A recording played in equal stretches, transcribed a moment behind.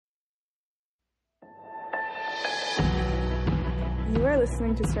You are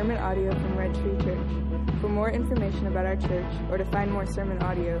listening to sermon audio from Red Tree Church. For more information about our church or to find more sermon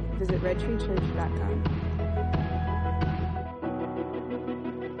audio, visit redtreechurch.com.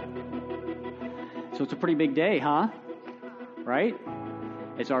 So it's a pretty big day, huh? Right?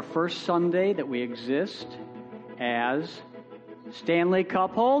 It's our first Sunday that we exist as Stanley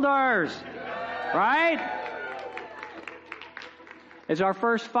Cup holders. Right? It's our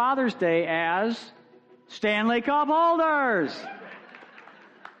first Father's Day as Stanley Cup holders.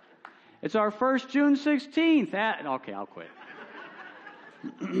 It's our first June 16th. Okay, I'll quit.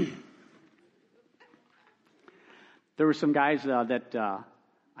 There were some guys that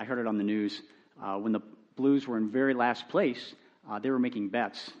I heard it on the news. When the Blues were in very last place, they were making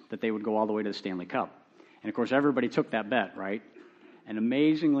bets that they would go all the way to the Stanley Cup. And, of course, everybody took that bet, right? And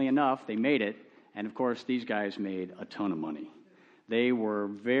amazingly enough, they made it. And, of course, these guys made a ton of money. They were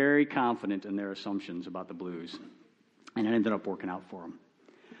very confident in their assumptions about the Blues. And it ended up working out for them.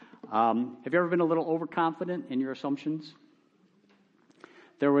 Have you ever been a little overconfident in your assumptions?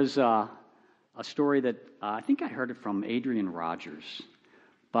 There was a story that I think I heard it from Adrian Rogers.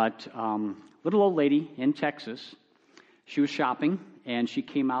 But little old lady in Texas, she was shopping, and she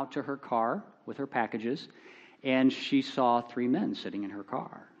came out to her car with her packages, and she saw 3 men sitting in her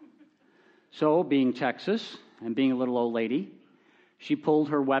car. So, being Texas and being a little old lady, she pulled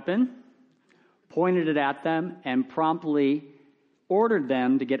her weapon, pointed it at them, and promptly ordered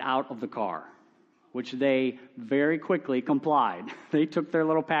them to get out of the car, which they very quickly complied. They took their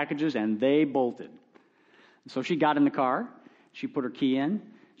little packages and they bolted. So she got in the car, she put her key in,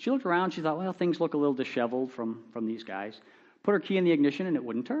 she looked around, she thought, well, things look a little disheveled from these guys. Put her key in the ignition and it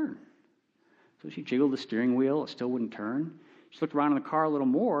wouldn't turn. So she jiggled the steering wheel, it still wouldn't turn. She looked around in the car a little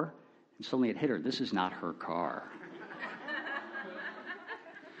more, and suddenly it hit her, this is not her car.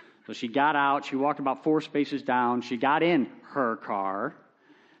 So she got out, she walked about 4 spaces down, she got in her car,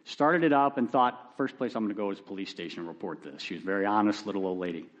 started it up, and thought, first place I'm going to go is the police station and report this. She was a very honest little old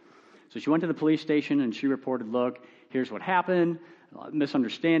lady. So she went to the police station and she reported, look, here's what happened,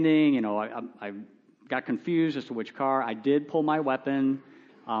 misunderstanding, I got confused as to which car. I did pull my weapon,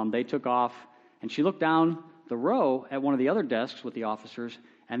 they took off, and she looked down the row at one of the other desks with the officers,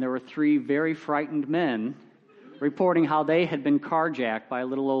 and there were 3 very frightened men reporting how they had been carjacked by a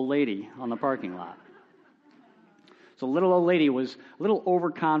little old lady on the parking lot. So the little old lady was a little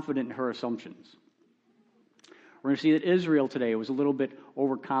overconfident in her assumptions. We're going to see that Israel today was a little bit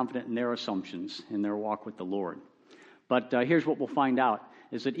overconfident in their assumptions in their walk with the Lord. But here's what we'll find out,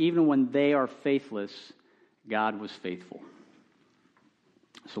 is that even when they are faithless, God was faithful.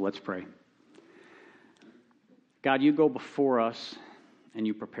 So let's pray. God, you go before us and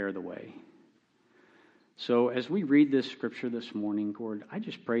you prepare the way. So as we read this scripture this morning, Lord, I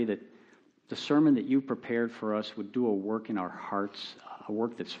just pray that the sermon that you prepared for us would do a work in our hearts, a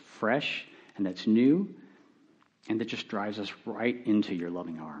work that's fresh and that's new, and that just drives us right into your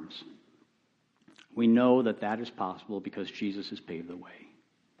loving arms. We know that that is possible because Jesus has paved the way.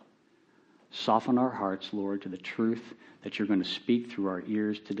 Soften our hearts, Lord, to the truth that you're going to speak through our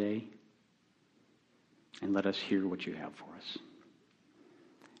ears today, and let us hear what you have for us.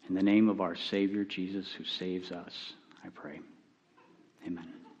 In the name of our Savior, Jesus, who saves us, I pray. Amen.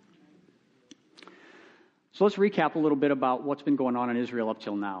 So let's recap a little bit about what's been going on in Israel up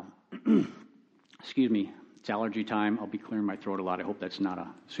till now. Excuse me, it's allergy time. I'll be clearing my throat a lot. I hope that's not a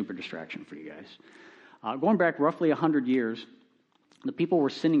super distraction for you guys. Going back roughly 100 years, the people were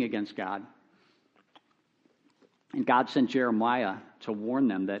sinning against God. And God sent Jeremiah to warn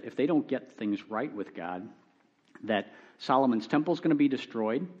them that if they don't get things right with God, that Solomon's temple is going to be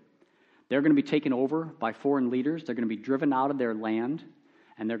destroyed. They're going to be taken over by foreign leaders. They're going to be driven out of their land,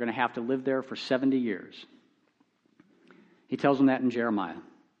 and they're going to have to live there for 70 years. He tells them that in Jeremiah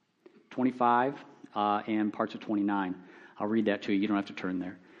 25 and parts of 29. I'll read that to you. You don't have to turn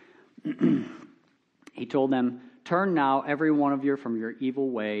there. He told them, "Turn now, every one of you, from your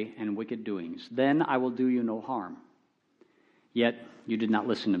evil way and wicked doings. Then I will do you no harm. Yet you did not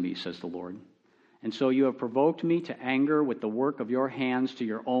listen to me, says the Lord. And so you have provoked me to anger with the work of your hands to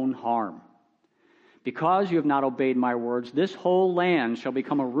your own harm. Because you have not obeyed my words, this whole land shall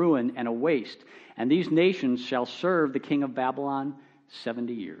become a ruin and a waste, and these nations shall serve the king of Babylon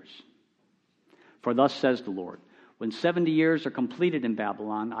 70 years. For thus says the Lord, when 70 years are completed in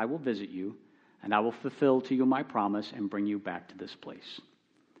Babylon, I will visit you, and I will fulfill to you my promise and bring you back to this place.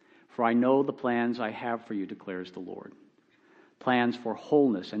 For I know the plans I have for you, declares the Lord. Plans for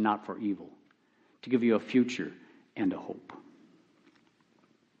wholeness and not for evil, to give you a future and a hope."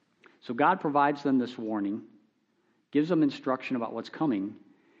 So God provides them this warning, gives them instruction about what's coming,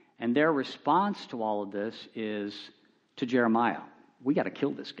 and their response to all of this is to Jeremiah. we got to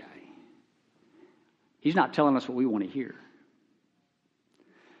kill this guy. He's not telling us what we want to hear.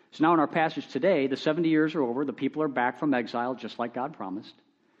 So now in our passage today, the 70 years are over. The people are back from exile, just like God promised.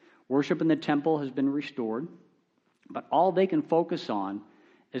 Worship in the temple has been restored. But all they can focus on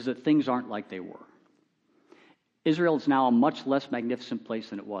is that things aren't like they were. Israel is now a much less magnificent place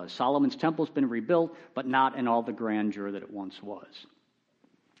than it was. Solomon's temple has been rebuilt, but not in all the grandeur that it once was.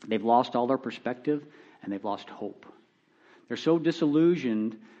 They've lost all their perspective, and they've lost hope. They're so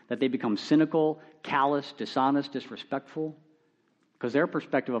disillusioned that they become cynical, callous, dishonest, disrespectful, because their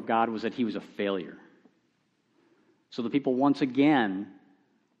perspective of God was that he was a failure. So the people once again,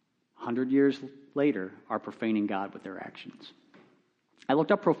 100 years later, are profaning God with their actions. I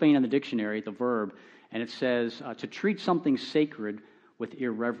looked up profane in the dictionary, the verb, and it says to treat something sacred with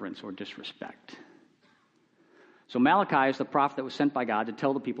irreverence or disrespect. So Malachi is the prophet that was sent by God to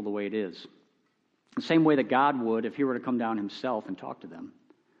tell the people the way it is. The same way that God would if he were to come down himself and talk to them.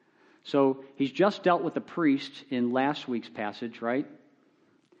 So he's just dealt with the priest in last week's passage, right?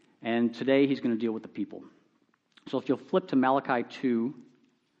 And today he's going to deal with the people. So if you'll flip to Malachi 2,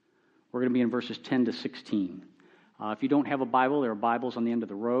 we're going to be in verses 10 to 16. If you don't have a Bible, there are Bibles on the end of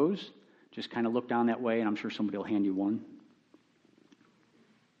the rows. Just kind of look down that way, and I'm sure somebody will hand you one.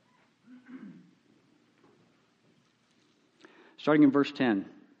 Starting in verse 10.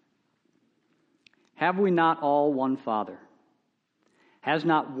 Have we not all one Father? Has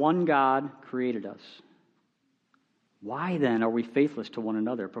not one God created us? Why then are we faithless to one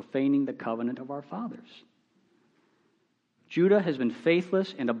another, profaning the covenant of our fathers? Judah has been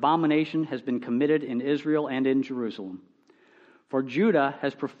faithless, and abomination has been committed in Israel and in Jerusalem. For Judah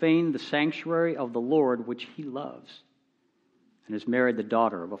has profaned the sanctuary of the Lord, which he loves, and has married the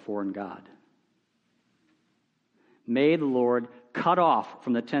daughter of a foreign god. May the Lord cut off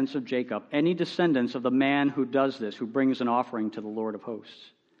from the tents of Jacob any descendants of the man who does this, who brings an offering to the Lord of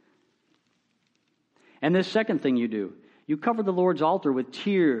hosts. And this second thing you do, you cover the Lord's altar with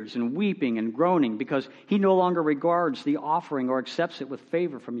tears and weeping and groaning, because he no longer regards the offering or accepts it with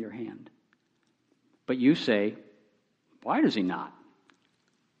favor from your hand. But you say, why does he not?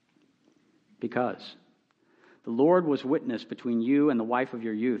 Because the Lord was witness between you and the wife of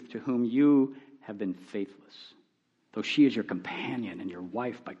your youth, to whom you have been faithless, though she is your companion and your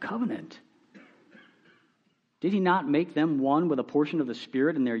wife by covenant. Did he not make them one with a portion of the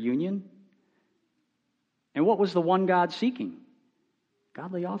Spirit in their union? And what was the one God seeking?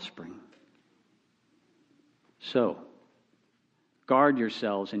 Godly offspring. So, guard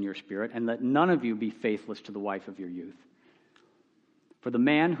yourselves in your spirit, and let none of you be faithless to the wife of your youth. For the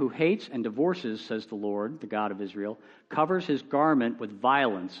man who hates and divorces, says the Lord, the God of Israel, covers his garment with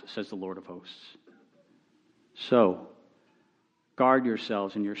violence, says the Lord of hosts. So, guard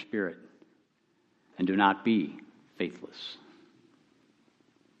yourselves in your spirit, and do not be faithless.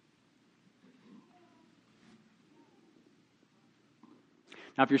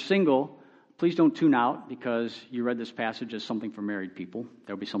 Now, if you're single, please don't tune out because you read this passage as something for married people.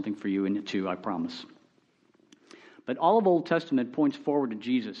 There'll be something for you in it too, I promise. But all of Old Testament points forward to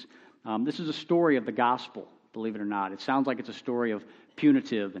Jesus. This is a story of the gospel, believe it or not. It sounds like it's a story of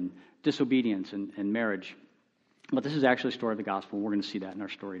punitive and disobedience and marriage. But this is actually a story of the gospel. We're going to see that in our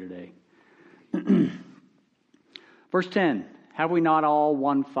story today. Verse 10, have we not all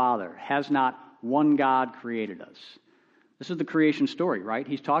one Father? Has not one God created us? This is the creation story, right?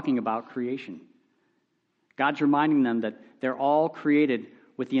 He's talking about creation. God's reminding them that they're all created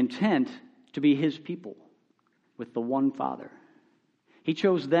with the intent to be his people, with the one Father. He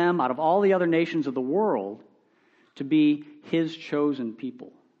chose them out of all the other nations of the world to be his chosen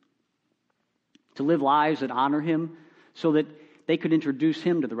people, to live lives that honor him so that they could introduce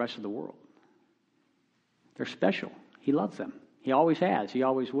him to the rest of the world. They're special. He loves them. He always has. He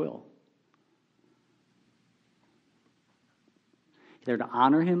always will. They're to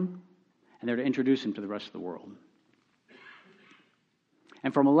honor him, and they're to introduce him to the rest of the world.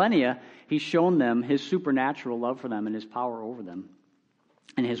 And for millennia, he's shown them his supernatural love for them and his power over them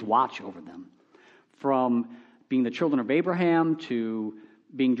and his watch over them. From being the children of Abraham to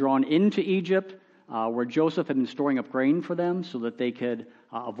being drawn into Egypt, where Joseph had been storing up grain for them so that they could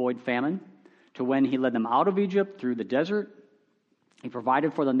avoid famine, to when he led them out of Egypt through the desert. He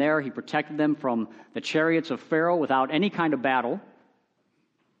provided for them there. He protected them from the chariots of Pharaoh without any kind of battle.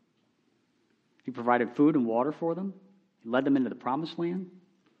 He provided food and water for them. He led them into the promised land.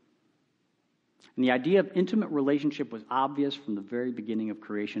 And the idea of intimate relationship was obvious from the very beginning of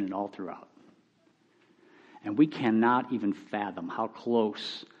creation and all throughout. And we cannot even fathom how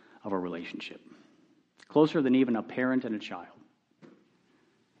close of a relationship. Closer than even a parent and a child.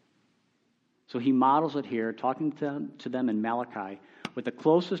 So he models it here, talking to them in Malachi, with the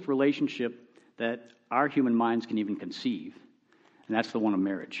closest relationship that our human minds can even conceive, and that's the one of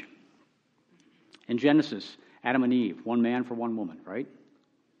marriage. In Genesis, Adam and Eve, one man for one woman, right?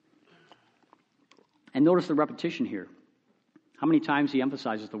 And notice the repetition here. How many times he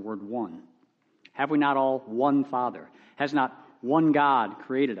emphasizes the word one? Have we not all one Father? Has not one God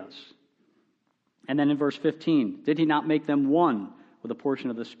created us? And then in verse 15, did he not make them one with a portion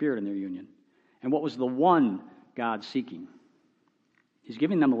of the Spirit in their union? And what was the one God seeking? He's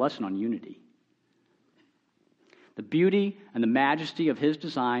giving them a lesson on unity. The beauty and the majesty of his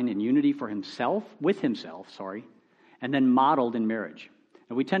design in unity for himself, and then modeled in marriage.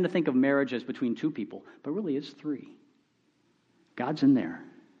 And we tend to think of marriage as between two people, but really it's three. God's in there.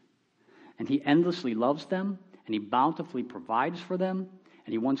 And he endlessly loves them, and he bountifully provides for them,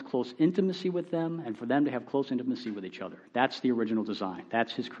 and he wants close intimacy with them, and for them to have close intimacy with each other. That's the original design.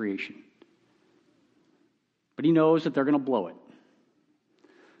 That's his creation. But he knows that they're going to blow it.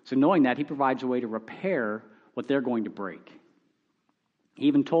 So knowing that, he provides a way to repair what they're going to break. He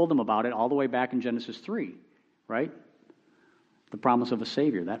even told them about it all the way back in Genesis 3, right? The promise of a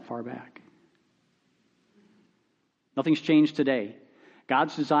Savior that far back. Nothing's changed today.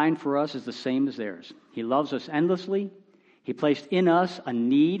 God's design for us is the same as theirs. He loves us endlessly. He placed in us a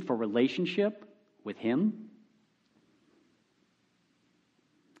need for relationship with him.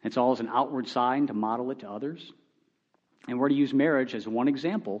 It's all as an outward sign to model it to others. And we're to use marriage as one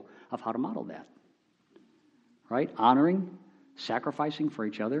example of how to model that. Right? Honoring, sacrificing for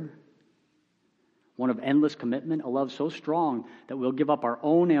each other. One of endless commitment, a love so strong that we'll give up our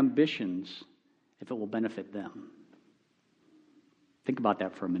own ambitions if it will benefit them. Think about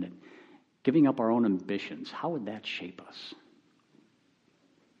that for a minute. Giving up our own ambitions, how would that shape us?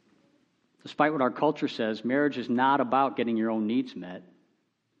 Despite what our culture says, marriage is not about getting your own needs met.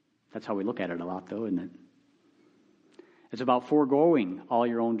 That's how we look at it a lot, though, isn't it? It's about foregoing all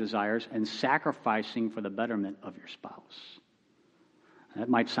your own desires and sacrificing for the betterment of your spouse. That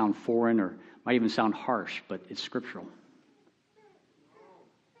might sound foreign or might even sound harsh, but it's scriptural.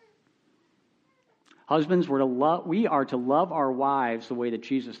 Husbands, we are to love our wives the way that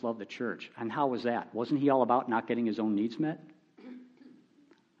Jesus loved the church. And how was that? Wasn't he all about not getting his own needs met?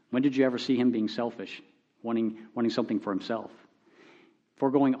 When did you ever see him being selfish, wanting something for himself?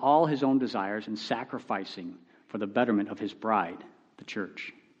 Foregoing all his own desires and sacrificing for the betterment of his bride, the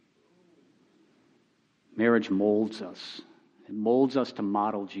church. Marriage molds us. It molds us to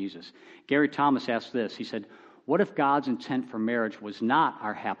model Jesus. Gary Thomas asked this. He said, what if God's intent for marriage was not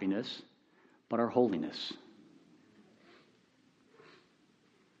our happiness, but our holiness?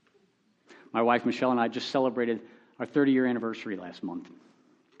 My wife, Michelle, and I just celebrated our 30-year anniversary last month.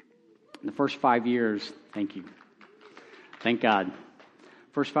 In the first 5 years, thank you. Thank God.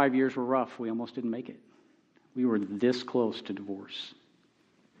 First 5 years were rough. We almost didn't make it. We were this close to divorce.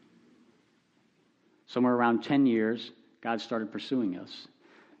 Somewhere around 10 years, God started pursuing us.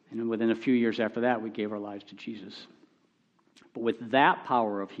 And within a few years after that, we gave our lives to Jesus. But with that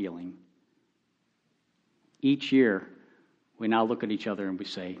power of healing, each year, we now look at each other and we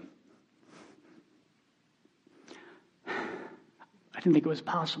say, I didn't think it was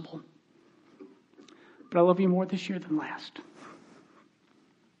possible, but I love you more this year than last.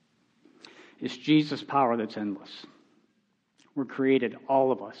 It's Jesus' power that's endless. We're created,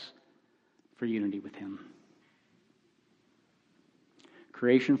 all of us, for unity with him.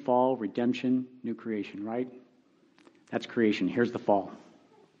 Creation, fall, redemption, new creation, right? That's creation. Here's the fall.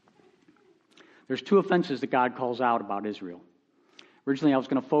 There's two offenses that God calls out about Israel. Originally, I was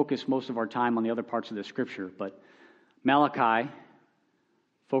going to focus most of our time on the other parts of the scripture, but Malachi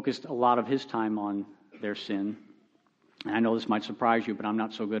focused a lot of his time on their sin. And I know this might surprise you, but I'm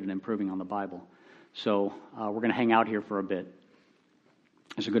not so good at improving on the Bible. So we're going to hang out here for a bit.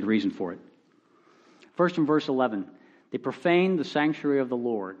 There's a good reason for it. First in verse 11, they profaned the sanctuary of the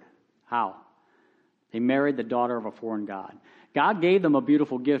Lord. How? They married the daughter of a foreign god. God gave them a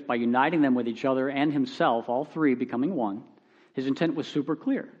beautiful gift by uniting them with each other and himself, all three becoming one. His intent was super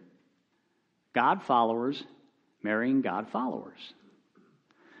clear. God followers marrying God followers.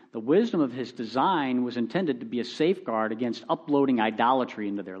 The wisdom of his design was intended to be a safeguard against uploading idolatry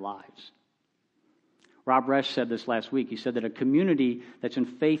into their lives. Rob Resch said this last week. He said that a community that's in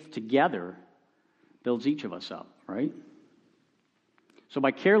faith together builds each of us up, right? So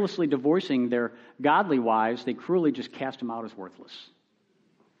by carelessly divorcing their godly wives, they cruelly just cast them out as worthless.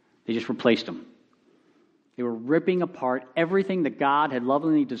 They just replaced them. They were ripping apart everything that God had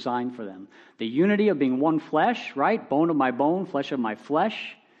lovingly designed for them. The unity of being one flesh, right? Bone of my bone, flesh of my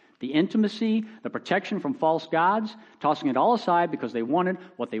flesh. The intimacy, the protection from false gods, tossing it all aside because they wanted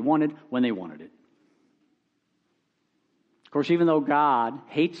what they wanted when they wanted it. Of course, even though God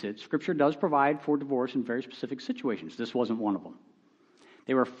hates it, Scripture does provide for divorce in very specific situations. This wasn't one of them.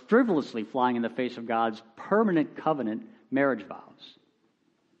 They were frivolously flying in the face of God's permanent covenant marriage vows.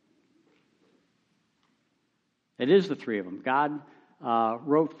 It is the three of them. God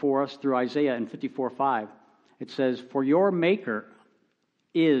wrote for us through Isaiah in 54:5. It says, "For your Maker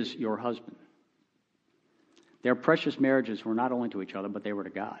is your husband." Their precious marriages were not only to each other, but they were to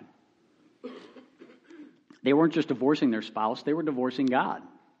God. They weren't just divorcing their spouse, they were divorcing God.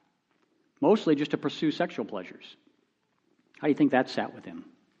 Mostly just to pursue sexual pleasures. How do you think that sat with him?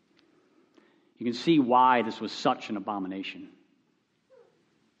 You can see why this was such an abomination.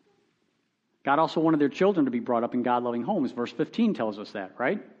 God also wanted their children to be brought up in God-loving homes. Verse 15 tells us that,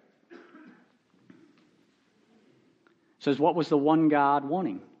 right? It says, what was the one God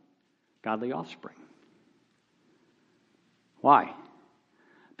wanting? Godly offspring. Why?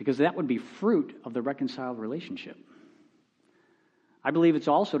 Because that would be fruit of the reconciled relationship. I believe it's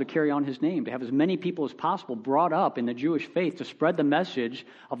also to carry on his name, to have as many people as possible brought up in the Jewish faith, to spread the message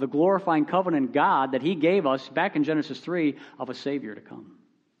of the glorifying covenant God that he gave us back in Genesis 3 of a Savior to come.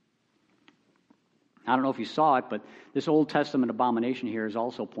 I don't know if you saw it, but this Old Testament abomination here is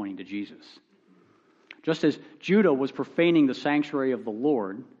also pointing to Jesus. Just as Judah was profaning the sanctuary of the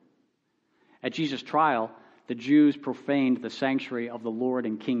Lord, at Jesus' trial, the Jews profaned the sanctuary of the Lord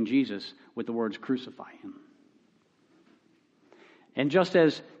and King Jesus with the words, "Crucify him." And just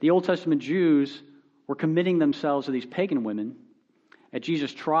as the Old Testament Jews were committing themselves to these pagan women, at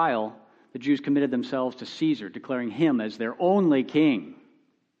Jesus' trial, the Jews committed themselves to Caesar, declaring him as their only king.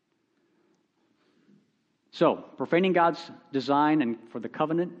 So, profaning God's design and for the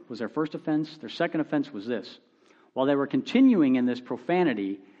covenant was their first offense. Their second offense was this. While they were continuing in this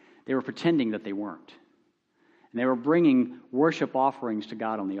profanity, they were pretending that they weren't. And they were bringing worship offerings to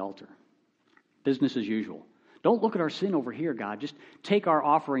God on the altar. Business as usual. Don't look at our sin over here, God. Just take our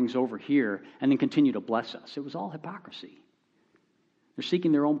offerings over here and then continue to bless us. It was all hypocrisy. They're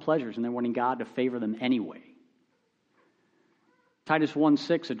seeking their own pleasures and they're wanting God to favor them anyway. Titus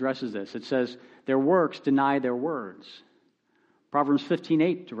 1:6 addresses this. It says, their works deny their words. Proverbs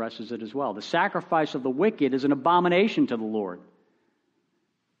 15:8 addresses it as well. The sacrifice of the wicked is an abomination to the Lord,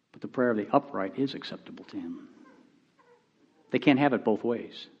 but the prayer of the upright is acceptable to him. They can't have it both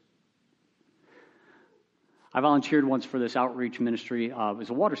ways. I volunteered once for this outreach ministry. It was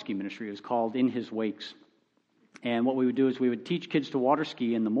a water ski ministry. It was called In His Wakes. And what we would do is we would teach kids to water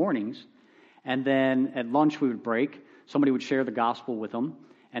ski in the mornings, and then at lunch we would break. Somebody would share the gospel with them,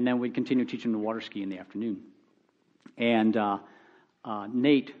 and then we'd continue teaching them to water ski in the afternoon. And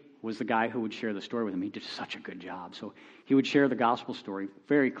Nate was the guy who would share the story with him. He did such a good job. So he would share the gospel story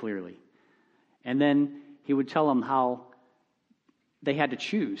very clearly. And then he would tell them how they had to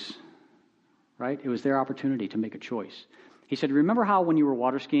choose, right? It was their opportunity to make a choice. He said, remember how when you were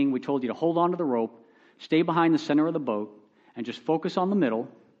water skiing, we told you to hold on to the rope, stay behind the center of the boat, and just focus on the middle,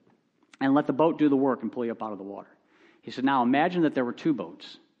 and let the boat do the work and pull you up out of the water. He said, now imagine that there were two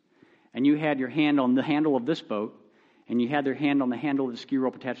boats, and you had your hand on the handle of this boat, and you had their hand on the handle of the ski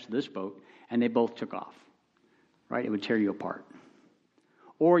rope attached to this boat, and they both took off, right? It would tear you apart.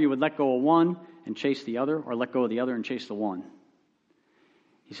 Or you would let go of one and chase the other, or let go of the other and chase the one.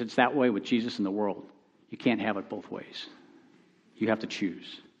 He said, it's that way with Jesus in the world. You can't have it both ways. You have to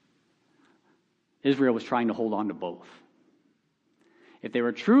choose. Israel was trying to hold on to both. If they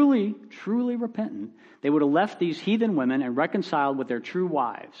were truly, truly repentant, they would have left these heathen women and reconciled with their true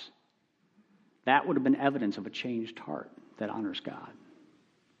wives. That would have been evidence of a changed heart that honors God.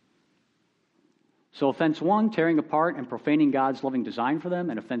 So offense 1, tearing apart and profaning God's loving design for them,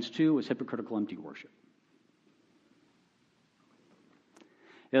 and offense 2 was hypocritical empty worship.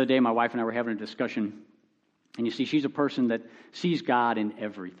 The other day, my wife and I were having a discussion, and you see, she's a person that sees God in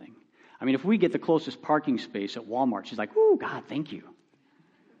everything. I mean, if we get the closest parking space at Walmart, she's like, "Ooh, God, thank you."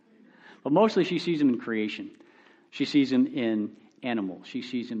 But mostly she sees him in creation. She sees him in animals. She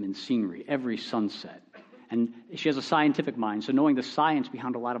sees him in scenery, every sunset. And she has a scientific mind, so knowing the science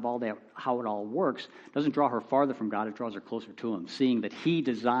behind a lot of all that, how it all works, doesn't draw her farther from God, it draws her closer to him, seeing that he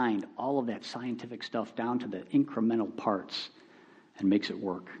designed all of that scientific stuff down to the incremental parts and makes it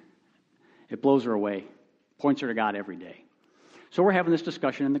work. It blows her away, points her to God every day. So we're having this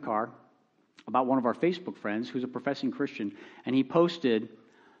discussion in the car about one of our Facebook friends who's a professing Christian, and he posted,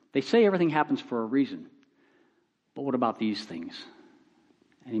 they say everything happens for a reason, but what about these things?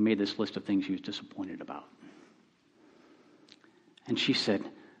 And he made this list of things he was disappointed about. And she said,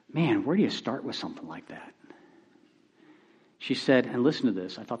 man, where do you start with something like that? She said, and listen to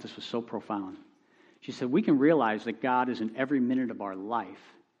this, I thought this was so profound. She said, we can realize that God is in every minute of our life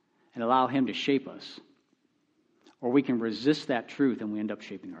and allow him to shape us. Or we can resist that truth and we end up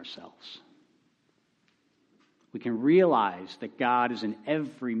shaping ourselves. We can realize that God is in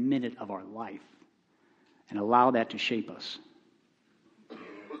every minute of our life and allow that to shape us.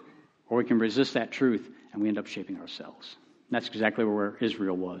 Or we can resist that truth and we end up shaping ourselves. And that's exactly where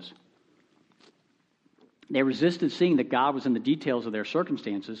Israel was. They resisted seeing that God was in the details of their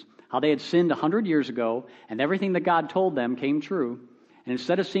circumstances, how they had sinned 100 years ago, and everything that God told them came true. And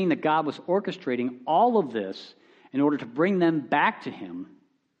instead of seeing that God was orchestrating all of this in order to bring them back to him,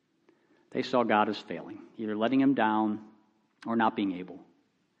 they saw God as failing, either letting him down or not being able.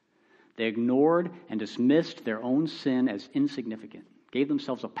 They ignored and dismissed their own sin as insignificant, gave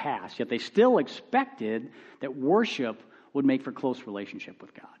themselves a pass, yet they still expected that worship would make for close relationship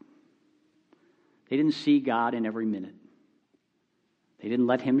with God. They didn't see God in every minute. They didn't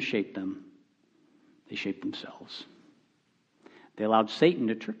let him shape them. They shaped themselves. They allowed Satan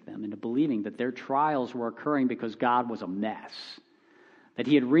to trick them into believing that their trials were occurring because God was a mess, that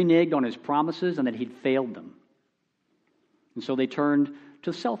he had reneged on his promises and that he'd failed them. And so they turned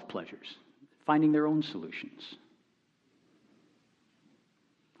to self-pleasures, finding their own solutions.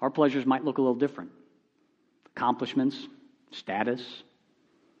 Our pleasures might look a little different. Accomplishments, status,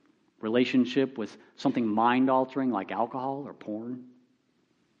 relationship with something mind-altering like alcohol or porn.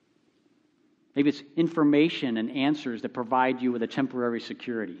 Maybe it's information and answers that provide you with a temporary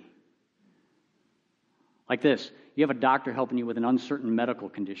security. Like this, you have a doctor helping you with an uncertain medical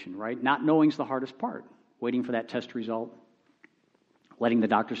condition, right? Not knowing's the hardest part. Waiting for that test result, letting the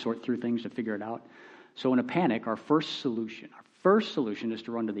doctor sort through things to figure it out. So in a panic, our first solution is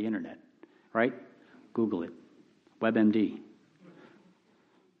to run to the internet, right? Google it. WebMD.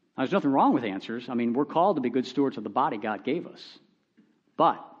 Now, there's nothing wrong with answers. I mean, we're called to be good stewards of the body God gave us.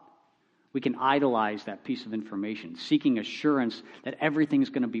 But we can idolize that piece of information, seeking assurance that everything's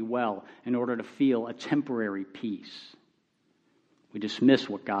going to be well in order to feel a temporary peace. We dismiss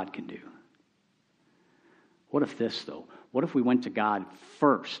what God can do. What if this, though? What if we went to God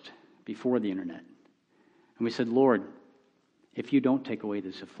first before the internet? And we said, Lord, if you don't take away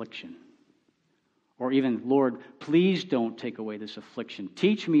this affliction, or even, Lord, please don't take away this affliction.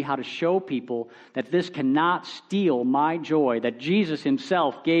 Teach me how to show people that this cannot steal my joy, that Jesus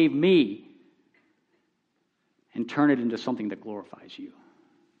himself gave me, and turn it into something that glorifies you.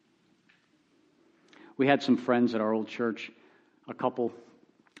 We had some friends at our old church, a couple,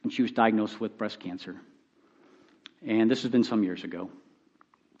 and she was diagnosed with breast cancer. And this has been some years ago.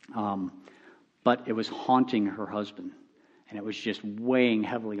 But it was haunting her husband. And it was just weighing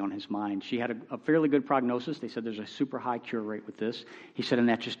heavily on his mind. She had a fairly good prognosis. They said there's a super high cure rate with this. He said, and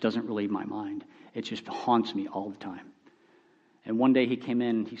that just doesn't relieve my mind. It just haunts me all the time. And one day he came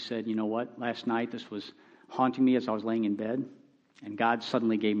in and he said, you know what? Last night this was haunting me as I was laying in bed. And God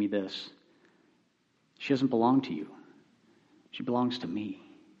suddenly gave me this. She doesn't belong to you. She belongs to me.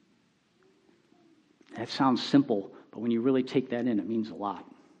 That sounds simple, but when you really take that in, it means a lot.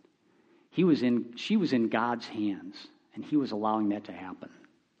 She was in God's hands. And he was allowing that to happen.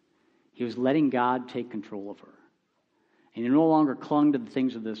 He was letting God take control of her. And he no longer clung to the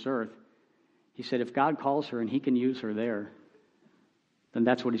things of this earth. He said, if God calls her and he can use her there, then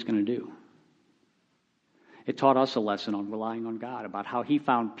that's what he's going to do. It taught us a lesson on relying on God, about how he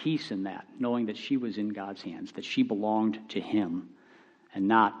found peace in that, knowing that she was in God's hands, that she belonged to him and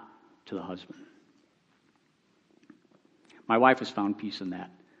not to the husband. My wife has found peace in that.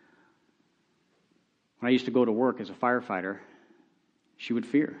 When I used to go to work as a firefighter, she would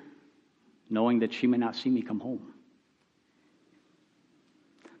fear, knowing that she may not see me come home.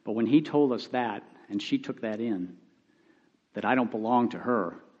 But when he told us that, and she took that in, that I don't belong to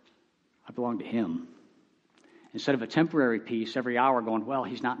her, I belong to him. Instead of a temporary peace every hour going, well,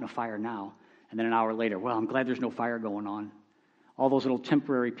 he's not in a fire now, and then an hour later, well, I'm glad there's no fire going on. All those little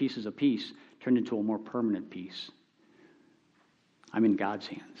temporary pieces of peace turned into a more permanent peace. I'm in God's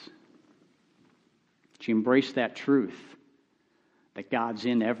hands. She embraced that truth that God's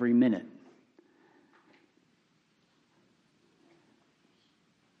in every minute.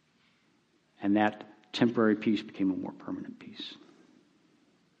 And that temporary peace became a more permanent peace.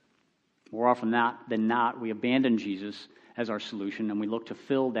 More often than not, we abandon Jesus as our solution and we look to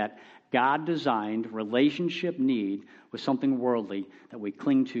fill that God-designed relationship need with something worldly that we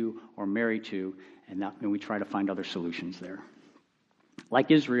cling to or marry to, and we try to find other solutions there.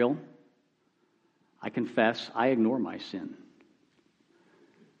 Like Israel, I confess, I ignore my sin.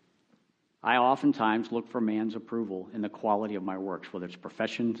 I oftentimes look for man's approval in the quality of my works, whether it's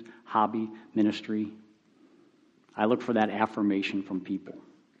professions, hobby, ministry. I look for that affirmation from people.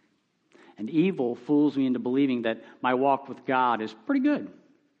 And evil fools me into believing that my walk with God is pretty good.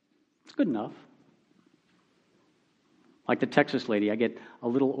 It's good enough. Like the Texas lady, I get a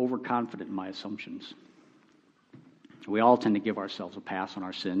little overconfident in my assumptions. We all tend to give ourselves a pass on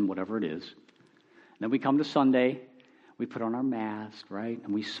our sin, whatever it is. And then we come to Sunday, we put on our mask, right?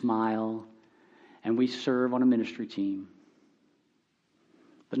 And we smile, and we serve on a ministry team.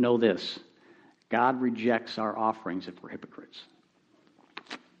 But know this, God rejects our offerings if we're hypocrites.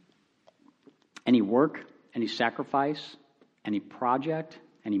 Any work, any sacrifice, any project,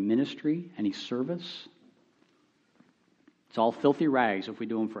 any ministry, any service, it's all filthy rags if we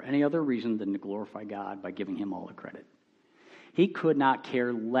do them for any other reason than to glorify God by giving Him all the credit. He could not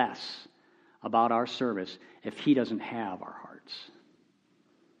care less about our service if He doesn't have our hearts.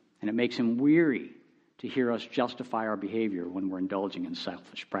 And it makes Him weary to hear us justify our behavior when we're indulging in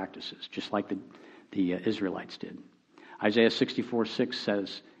selfish practices, just like the Israelites did. Isaiah 64:6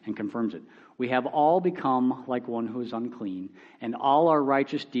 says and confirms it. We have all become like one who is unclean, and all our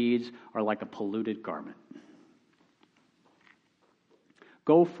righteous deeds are like a polluted garment.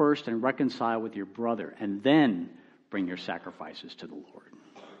 Go first and reconcile with your brother, and then bring your sacrifices to the Lord.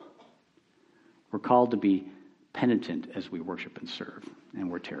 We're called to be penitent as we worship and serve, and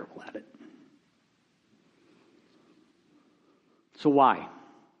we're terrible at it. So why?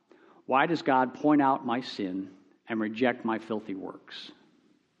 Why does God point out my sin and reject my filthy works?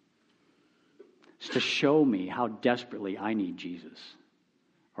 It's to show me how desperately I need Jesus,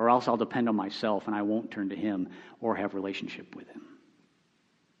 or else I'll depend on myself and I won't turn to Him or have relationship with Him.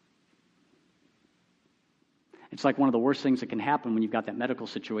 It's like one of the worst things that can happen when you've got that medical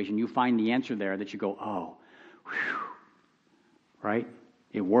situation. You find the answer there that you go, oh, whew, right?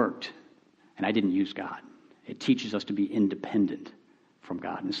 It worked, and I didn't use God. It teaches us to be independent from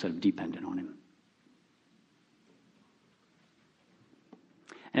God instead of dependent on Him.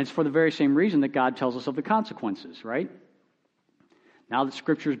 And it's for the very same reason that God tells us of the consequences, right? Now that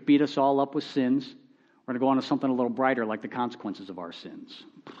Scriptures beat us all up with sins, we're going to go on to something a little brighter, like the consequences of our sins.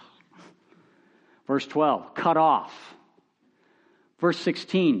 Verse 12, cut off. Verse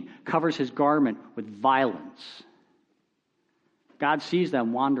 16, covers his garment with violence. God sees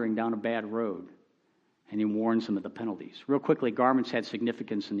them wandering down a bad road, and He warns them of the penalties. Real quickly, garments had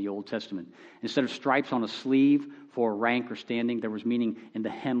significance in the Old Testament. Instead of stripes on a sleeve for rank or standing, there was meaning in the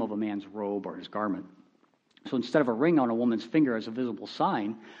hem of a man's robe or his garment. So instead of a ring on a woman's finger as a visible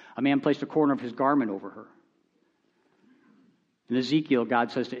sign, a man placed a corner of his garment over her. In Ezekiel,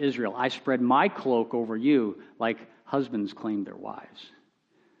 God says to Israel, I spread my cloak over you like husbands claim their wives.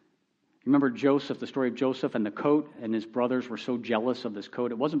 You remember Joseph, the story of Joseph and the coat, and his brothers were so jealous of this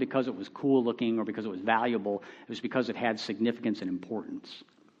coat. It wasn't because it was cool looking or because it was valuable. It was because it had significance and importance.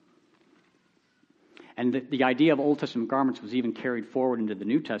 And the idea of Old Testament garments was even carried forward into the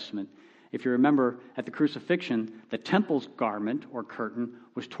New Testament. If you remember, at the crucifixion, the temple's garment or curtain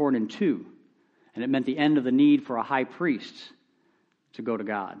was torn in two. And it meant the end of the need for a high priest to go to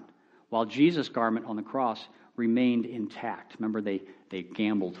God, while Jesus' garment on the cross remained intact. Remember, they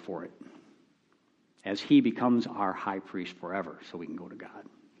gambled for it, as He becomes our high priest forever, so we can go to God.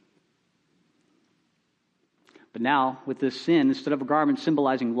 But now, with this sin, instead of a garment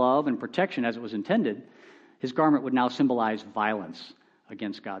symbolizing love and protection as it was intended, His garment would now symbolize violence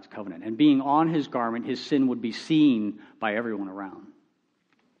against God's covenant. And being on His garment, His sin would be seen by everyone around.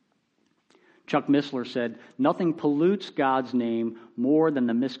 Chuck Missler said, nothing pollutes God's name more than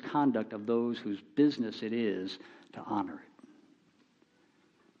the misconduct of those whose business it is to honor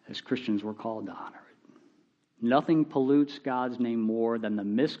it. As Christians, we're called to honor it. Nothing pollutes God's name more than the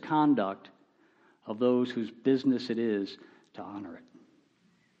misconduct of those whose business it is to honor it.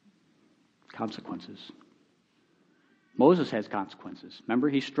 Consequences. Moses has consequences. Remember,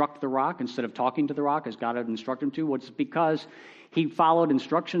 he struck the rock instead of talking to the rock as God had instructed him to. Was it because he followed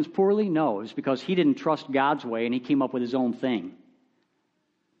instructions poorly? No, it was because he didn't trust God's way and he came up with his own thing.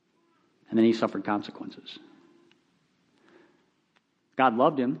 And then he suffered consequences. God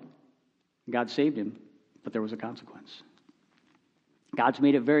loved him. God saved him, but there was a consequence. God's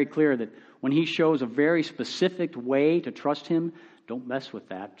made it very clear that when He shows a very specific way to trust Him, don't mess with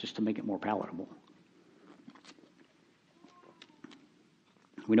that just to make it more palatable.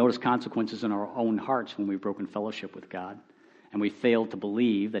 We notice consequences in our own hearts when we've broken fellowship with God and we fail to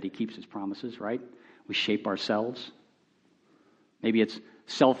believe that He keeps His promises, right? We shape ourselves. Maybe it's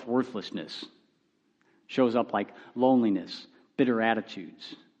self-worthlessness. Shows up like loneliness, bitter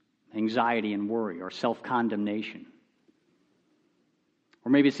attitudes, anxiety and worry, or self-condemnation.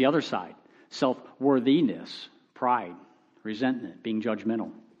 Or maybe it's the other side, self-worthiness, pride, resentment, being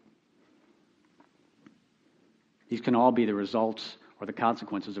judgmental. These can all be the results or the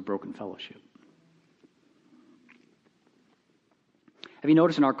consequences of broken fellowship. Have you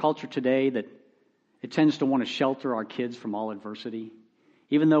noticed in our culture today that it tends to want to shelter our kids from all adversity,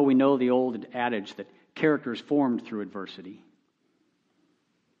 even though we know the old adage that character is formed through adversity?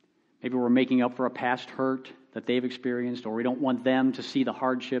 Maybe we're making up for a past hurt that they've experienced, or we don't want them to see the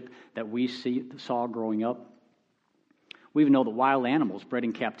hardship that we saw growing up. We even know that wild animals bred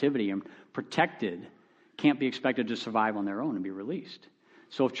in captivity and protected can't be expected to survive on their own and be released.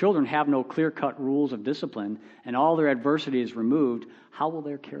 So if children have no clear-cut rules of discipline and all their adversity is removed, how will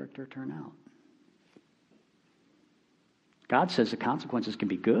their character turn out? God says the consequences can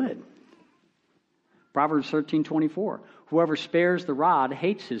be good. Proverbs 13:24, whoever spares the rod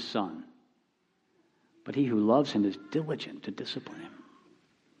hates his son, but he who loves him is diligent to discipline him.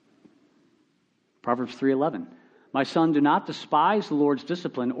 Proverbs 3:11, my son, do not despise the Lord's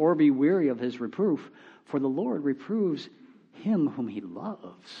discipline or be weary of his reproof, for the Lord reproves him whom he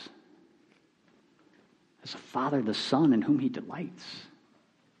loves, as a father the son in whom he delights.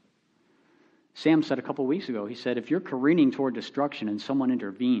 Sam said a couple weeks ago, he said, if you're careening toward destruction and someone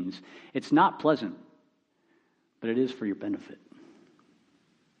intervenes, it's not pleasant, but it is for your benefit.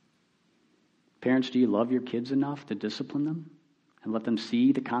 Parents, do you love your kids enough to discipline them and let them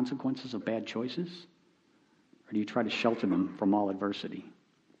see the consequences of bad choices? Or do you try to shelter them from all adversity?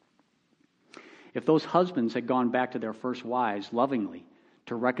 If those husbands had gone back to their first wives lovingly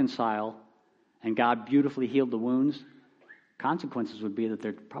to reconcile and God beautifully healed the wounds, consequences would be that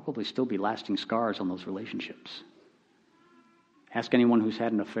there'd probably still be lasting scars on those relationships. Ask anyone who's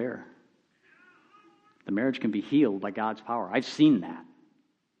had an affair. The marriage can be healed by God's power. I've seen that.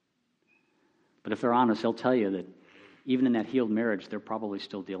 But if they're honest, they'll tell you that even in that healed marriage, they're probably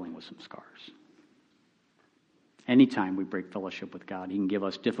still dealing with some scars. Anytime we break fellowship with God, He can give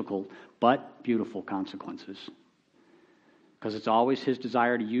us difficult but beautiful consequences. Because it's always His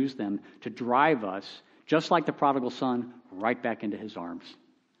desire to use them to drive us, just like the prodigal son, right back into His arms.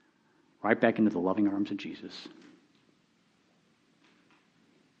 Right back into the loving arms of Jesus.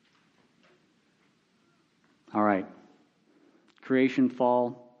 All right. Creation,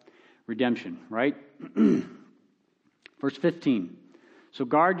 fall, redemption, right? Verse 15. So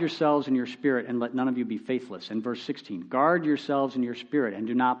guard yourselves in your spirit and let none of you be faithless. And verse 16. Guard yourselves in your spirit and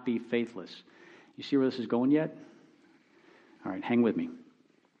do not be faithless. You see where this is going yet? All right, hang with me.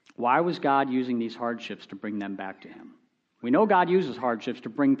 Why was God using these hardships to bring them back to Him? We know God uses hardships to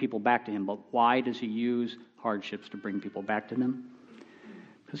bring people back to Him, but why does He use hardships to bring people back to them?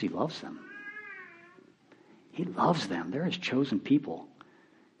 Because He loves them. He loves them. They're His chosen people.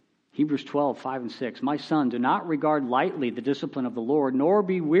 Hebrews 12:5-6. My son, do not regard lightly the discipline of the Lord, nor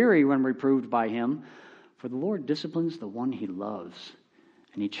be weary when reproved by Him. For the Lord disciplines the one He loves,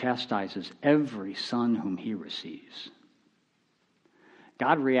 and He chastises every son whom He receives.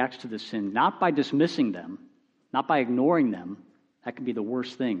 God reacts to the sin not by dismissing them, not by ignoring them. That can be the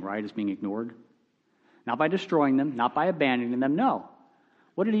worst thing, right, is being ignored. Not by destroying them, not by abandoning them. No.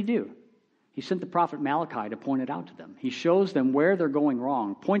 What did He do? He sent the prophet Malachi to point it out to them. He shows them where they're going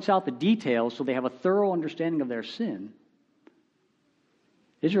wrong, points out the details so they have a thorough understanding of their sin.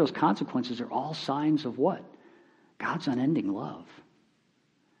 Israel's consequences are all signs of what? God's unending love.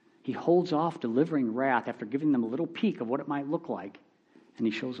 He holds off delivering wrath after giving them a little peek of what it might look like, and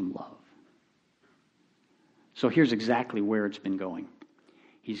He shows them love. So here's exactly where it's been going.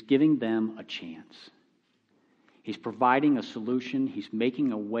 He's giving them a chance. He's providing a solution. He's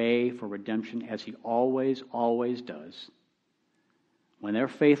making a way for redemption as He always, always does. When they're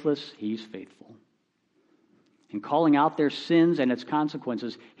faithless, He's faithful. In calling out their sins and its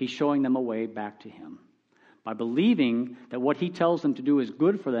consequences, He's showing them a way back to Him. By believing that what He tells them to do is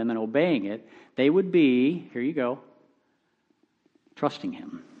good for them and obeying it, they would be, here you go, trusting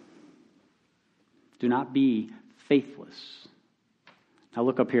Him. Do not be faithless. Now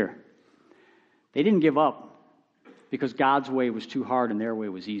look up here. They didn't give up because God's way was too hard and their way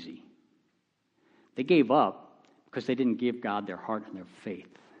was easy. They gave up because they didn't give God their heart and their faith.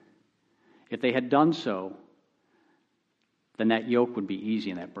 If they had done so, then that yoke would be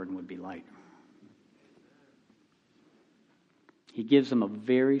easy and that burden would be light. He gives them a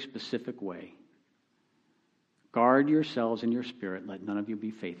very specific way. Guard yourselves in your spirit, let none of you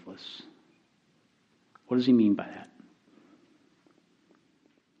be faithless. What does He mean by that?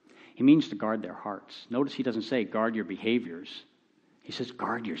 He means to guard their hearts. Notice He doesn't say guard your behaviors. He says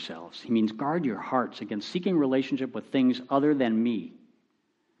guard yourselves. He means guard your hearts against seeking relationship with things other than me.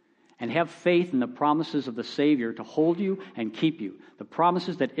 And have faith in the promises of the Savior to hold you and keep you. The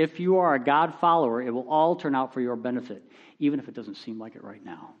promises that if you are a God follower, it will all turn out for your benefit, even if it doesn't seem like it right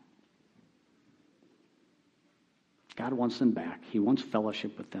now. God wants them back. He wants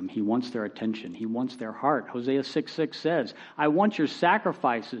fellowship with them. He wants their attention. He wants their heart. Hosea 6:6 says, I want your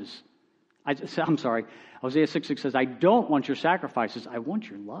sacrifices. I'm sorry. Hosea 6:6 says, I don't want your sacrifices. I want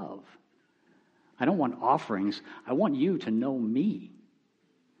your love. I don't want offerings. I want you to know me.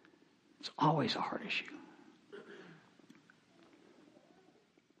 It's always a heart issue.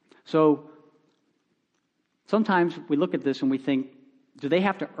 So sometimes we look at this and we think, do they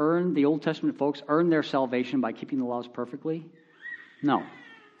have to earn, the Old Testament folks, earn their salvation by keeping the laws perfectly? No.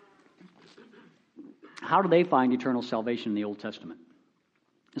 How do they find eternal salvation in the Old Testament?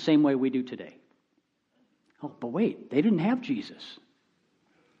 The same way we do today. Oh, but wait, they didn't have Jesus.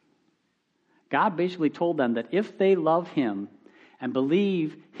 God basically told them that if they love Him and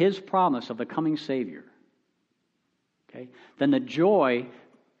believe His promise of the coming Savior, okay, then the joy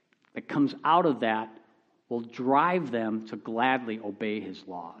that comes out of that will drive them to gladly obey His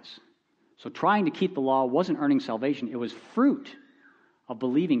laws. So trying to keep the law wasn't earning salvation. It was fruit of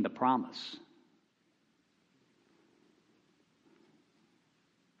believing the promise.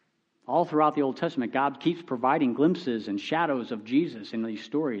 All throughout the Old Testament, God keeps providing glimpses and shadows of Jesus in these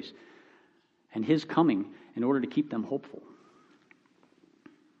stories and His coming in order to keep them hopeful.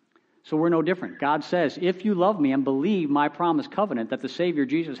 So we're no different. God says, if you love me and believe my promised covenant that the Savior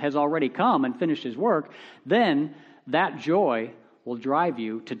Jesus has already come and finished His work, then that joy will drive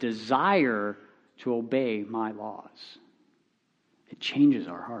you to desire to obey my laws. It changes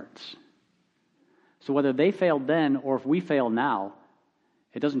our hearts. So whether they failed then or if we fail now,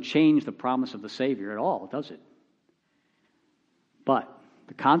 it doesn't change the promise of the Savior at all, does it? But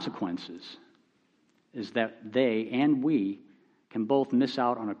the consequences is that they and we can both miss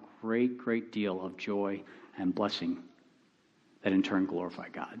out on a great, great deal of joy and blessing that in turn glorify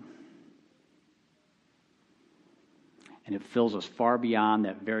God. And it fills us far beyond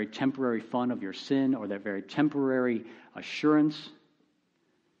that very temporary fun of your sin or that very temporary assurance.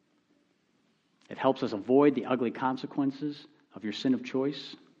 It helps us avoid the ugly consequences of your sin of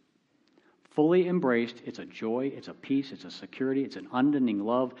choice. Fully embraced, it's a joy, it's a peace, it's a security, it's an unending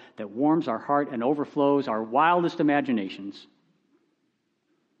love that warms our heart and overflows our wildest imaginations.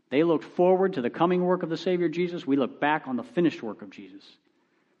 They looked forward to the coming work of the Savior Jesus. We look back on the finished work of Jesus.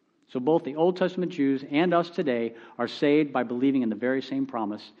 So both the Old Testament Jews and us today are saved by believing in the very same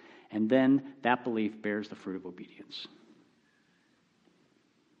promise, and then that belief bears the fruit of obedience.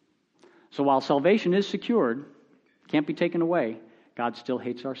 So while salvation is secured, can't be taken away, God still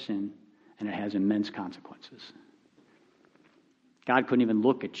hates our sin, and it has immense consequences. God couldn't even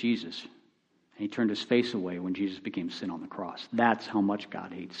look at Jesus, and He turned His face away when Jesus became sin on the cross. That's how much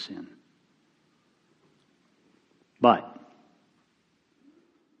God hates sin. But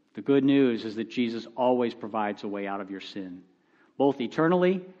the good news is that Jesus always provides a way out of your sin, both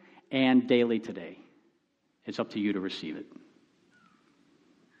eternally and daily today. It's up to you to receive it.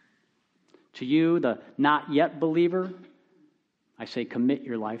 To you, the not yet believer, I say commit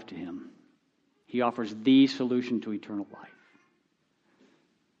your life to Him. He offers the solution to eternal life.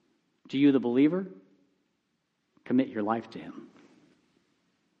 To you, the believer, commit your life to Him.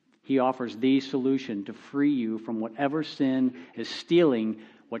 He offers the solution to free you from whatever sin is stealing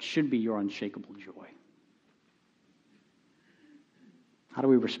what should be your unshakable joy. How do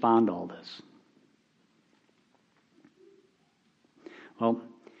we respond to all this? Well,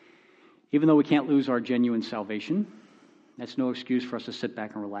 even though we can't lose our genuine salvation, that's no excuse for us to sit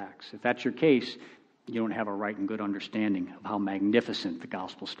back and relax. If that's your case, you don't have a right and good understanding of how magnificent the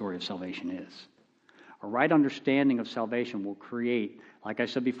gospel story of salvation is. A right understanding of salvation will create, like I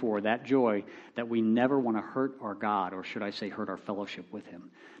said before, that joy that we never want to hurt our God, or should I say hurt our fellowship with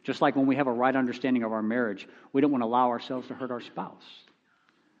Him. Just like when we have a right understanding of our marriage, we don't want to allow ourselves to hurt our spouse.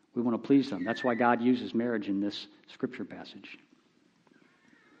 We want to please them. That's why God uses marriage in this scripture passage.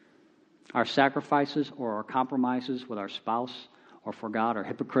 Our sacrifices or our compromises with our spouse or for God are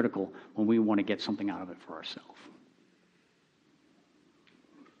hypocritical when we want to get something out of it for ourselves.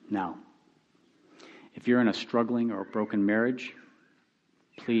 Now, if you're in a struggling or a broken marriage,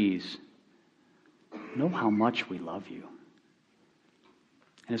 please know how much we love you.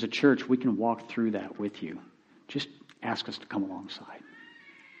 And as a church, we can walk through that with you. Just ask us to come alongside.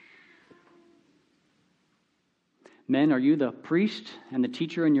 Men, are you the priest and the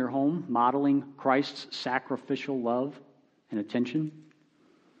teacher in your home, modeling Christ's sacrificial love and attention?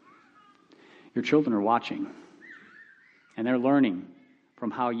 Your children are watching, and they're learning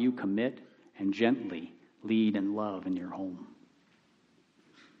from how you commit and gently lead and love in your home.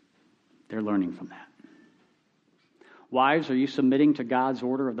 They're learning from that. Wives, are you submitting to God's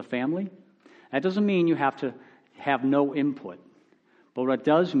order of the family? That doesn't mean you have to have no input, but what it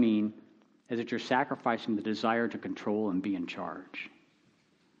does mean is that you're sacrificing the desire to control and be in charge.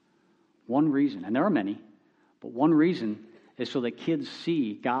 One reason, and there are many, but one reason is so that kids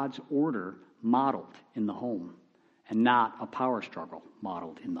see God's order modeled in the home and not a power struggle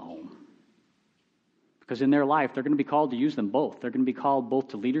modeled in the home. Because in their life, they're going to be called to use them both. They're going to be called both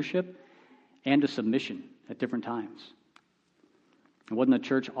to leadership and to submission at different times. And wasn't the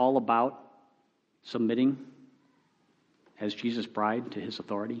church all about submitting as Jesus' bride to his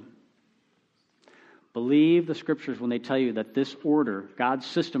authority? Believe the scriptures when they tell you that this order, God's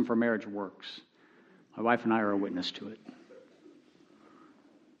system for marriage, works. My wife and I are a witness to it.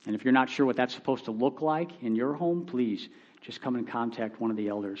 And if you're not sure what that's supposed to look like in your home, please just come and contact one of the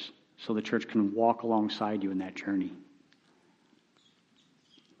elders so the church can walk alongside you in that journey.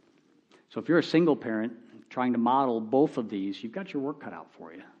 So if you're a single parent trying to model both of these, you've got your work cut out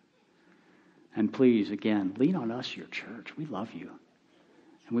for you. And please, again, lean on us, your church. We love you,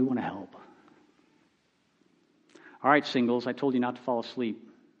 and we want to help. All right, singles, I told you not to fall asleep.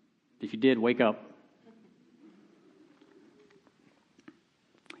 If you did, wake up.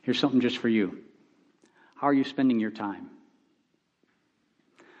 Here's something just for you. How are you spending your time?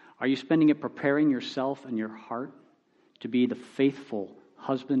 Are you spending it preparing yourself and your heart to be the faithful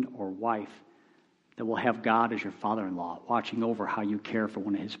husband or wife that will have God as your father-in-law, watching over how you care for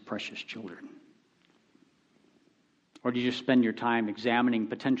one of his precious children? Or do you just spend your time examining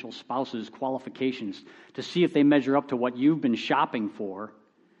potential spouses' qualifications to see if they measure up to what you've been shopping for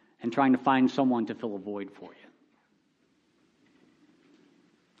and trying to find someone to fill a void for you?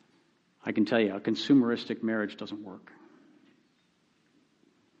 I can tell you, a consumeristic marriage doesn't work.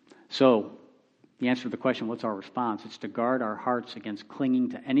 So, the answer to the question, what's our response? It's to guard our hearts against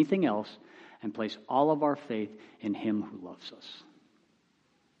clinging to anything else and place all of our faith in him who loves us.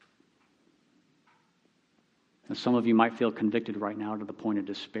 And some of you might feel convicted right now to the point of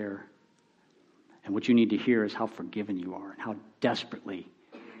despair. And what you need to hear is how forgiven you are and how desperately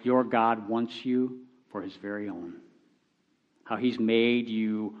your God wants you for his very own. How he's made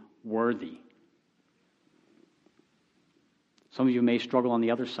you worthy. Some of you may struggle on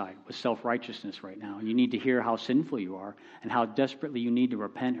the other side with self-righteousness right now. You need to hear how sinful you are and how desperately you need to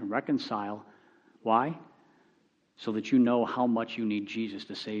repent and reconcile. Why? So that you know how much you need Jesus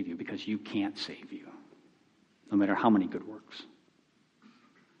to save you, because you can't save you, no matter how many good works.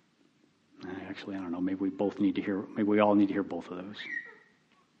 Actually, I don't know. Maybe we all need to hear both of those.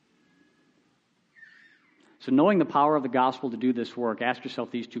 So knowing the power of the gospel to do this work, ask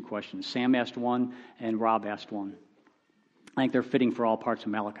yourself these two questions. Sam asked one and Rob asked one. I think they're fitting for all parts of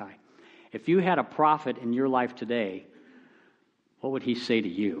Malachi. If you had a prophet in your life today, what would he say to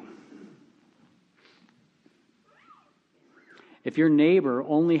you? If your neighbor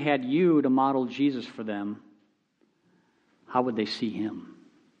only had you to model Jesus for them, how would they see him?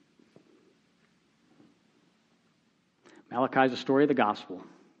 Malachi is a story of the gospel.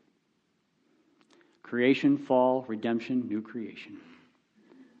 Creation, fall, redemption, new creation.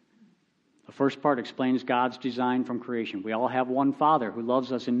 The first part explains God's design from creation. We all have one Father who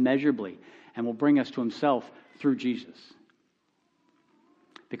loves us immeasurably and will bring us to himself through Jesus.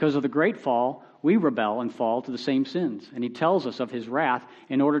 Because of the great fall, we rebel and fall to the same sins. And he tells us of his wrath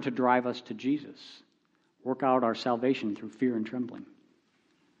in order to drive us to Jesus. Work out our salvation through fear and trembling.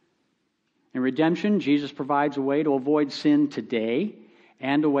 In redemption, Jesus provides a way to avoid sin today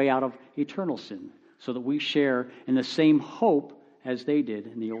and a way out of eternal sin, so that we share in the same hope as they did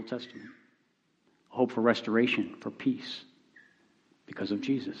in the Old Testament. A hope for restoration, for peace, because of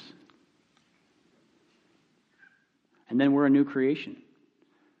Jesus. And then we're a new creation.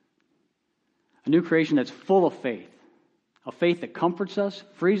 A new creation that's full of faith. A faith that comforts us,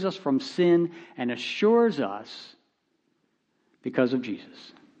 frees us from sin, and assures us because of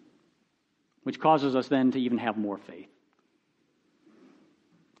Jesus. Which causes us then to even have more faith.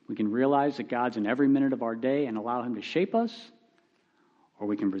 We can realize that God's in every minute of our day and allow him to shape us, or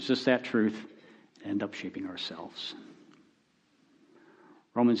we can resist that truth and end up shaping ourselves.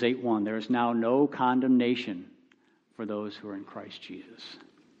 Romans 8:1, there is now no condemnation for those who are in Christ Jesus.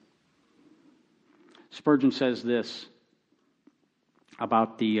 Spurgeon says this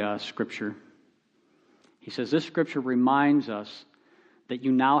about the scripture. He says, this scripture reminds us that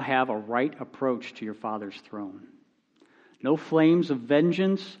you now have a right approach to your Father's throne. No flames of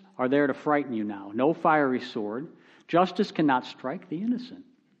vengeance are there to frighten you now. No fiery sword. Justice cannot strike the innocent.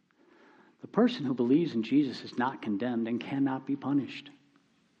 The person who believes in Jesus is not condemned and cannot be punished.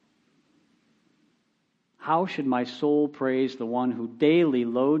 How should my soul praise the one who daily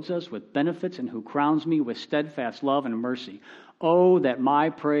loads us with benefits and who crowns me with steadfast love and mercy? Oh, that my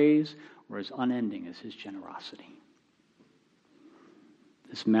praise were as unending as his generosity.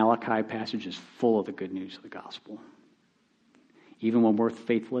 This Malachi passage is full of the good news of the gospel. Even when we're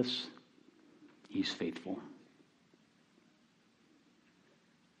faithless, he's faithful.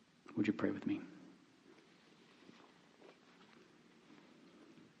 Would you pray with me?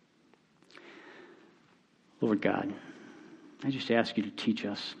 Lord God, I just ask you to teach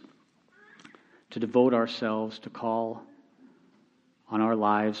us to devote ourselves to call on our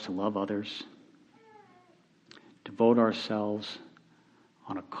lives to love others, devote ourselves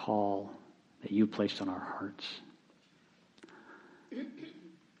on a call that you placed on our hearts,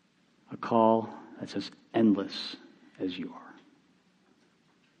 a call that's as endless as you are.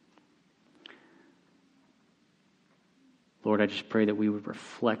 Lord, I just pray that we would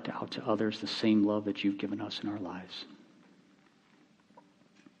reflect out to others the same love that you've given us in our lives.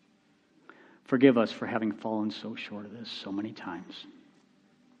 Forgive us for having fallen so short of this so many times.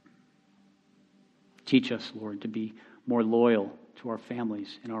 Teach us, Lord, to be more loyal to our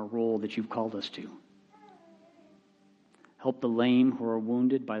families in our role that you've called us to. Help the lame who are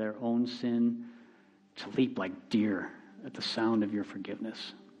wounded by their own sin to leap like deer at the sound of your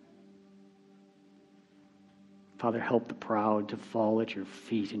forgiveness. Father, help the proud to fall at your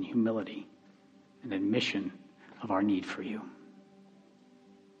feet in humility and admission of our need for you.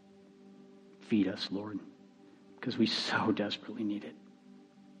 Feed us, Lord, because we so desperately need it.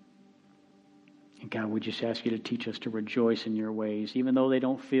 And God, we just ask you to teach us to rejoice in your ways, even though they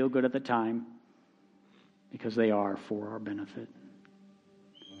don't feel good at the time, because they are for our benefit.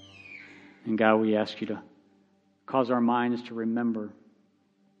 And God, we ask you to cause our minds to remember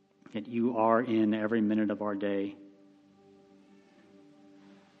that you are in every minute of our day,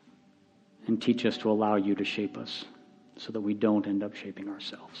 and teach us to allow you to shape us so that we don't end up shaping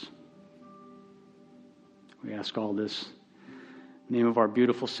ourselves. We ask all this in the name of our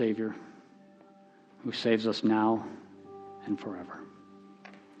beautiful Savior, who saves us now and forever.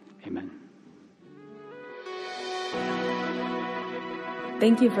 Amen.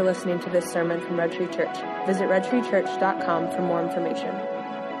 Thank you for listening to this sermon from Red Tree Church. Visit redtreechurch.com for more information.